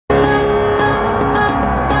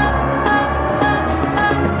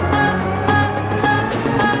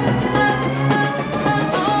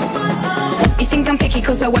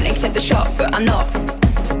cause I won't accept the shot. But I'm not.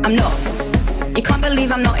 You can't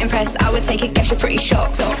believe I'm not impressed. I would take a guess, you're pretty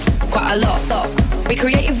shocked. Quite a lot. Be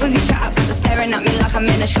creative with your chat, but just staring at me like I'm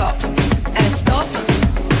in a shop. And stop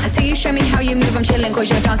until you show me how you move. I'm chilling cause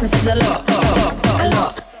your dancing says a lot. A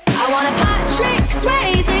lot. I want a Patrick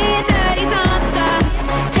Swayze, a dirty dancer.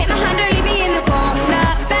 Take my hand and leave me in the corner,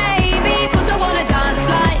 baby, cause I wanna dance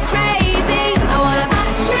like crazy. I want a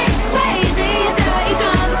Patrick Swayze, a dirty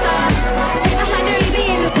dancer. Take my hand and leave me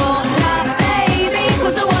in the corner, baby,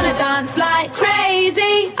 cause I wanna dance like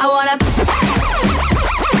crazy. I wanna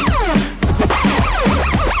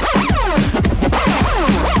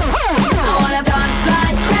dance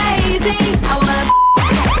like crazy. I wanna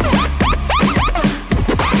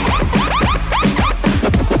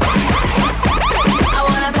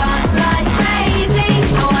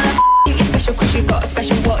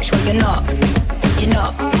You're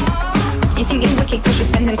not. You think you're wicked cause you're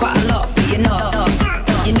spending quite a lot, but you're not.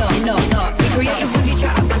 Be creative with your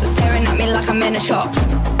chat, just staring at me like I'm in a shop.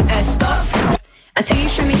 Stop until you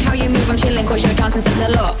show me how you move. I'm chilling cause your dancing says a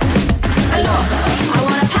lot. I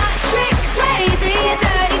want a Patrick Swayze, a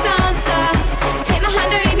dirty dancer. Take my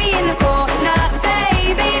hand and leave me in the corner,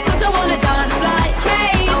 baby, cause I wanna dance like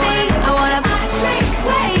crazy. I want a Patrick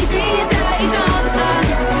Swayze, a dirty dancer.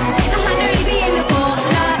 Take my hand and leave me in the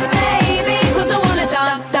corner, baby, cause I wanna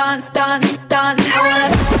dance. I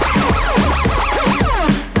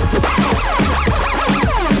wanna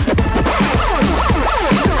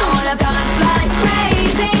dance like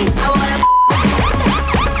crazy. I wanna dance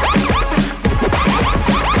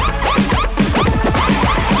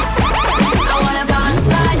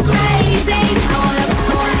like crazy.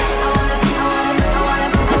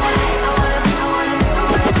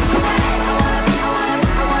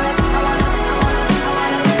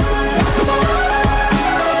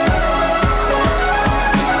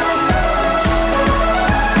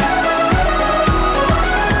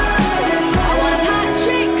 I want a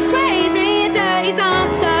Patrick Swayze, a dirty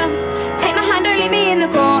dancer. Take my hand and leave me in the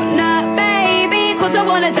corner, baby, cause I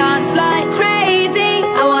wanna dance like crazy.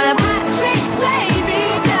 I want a Patrick Swayze, a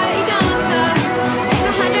dirty dancer. Take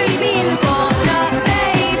my hand and leave me in the corner,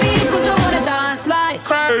 baby, cause I wanna dance like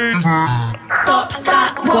crazy. Stop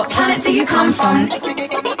that, what planet do you come from?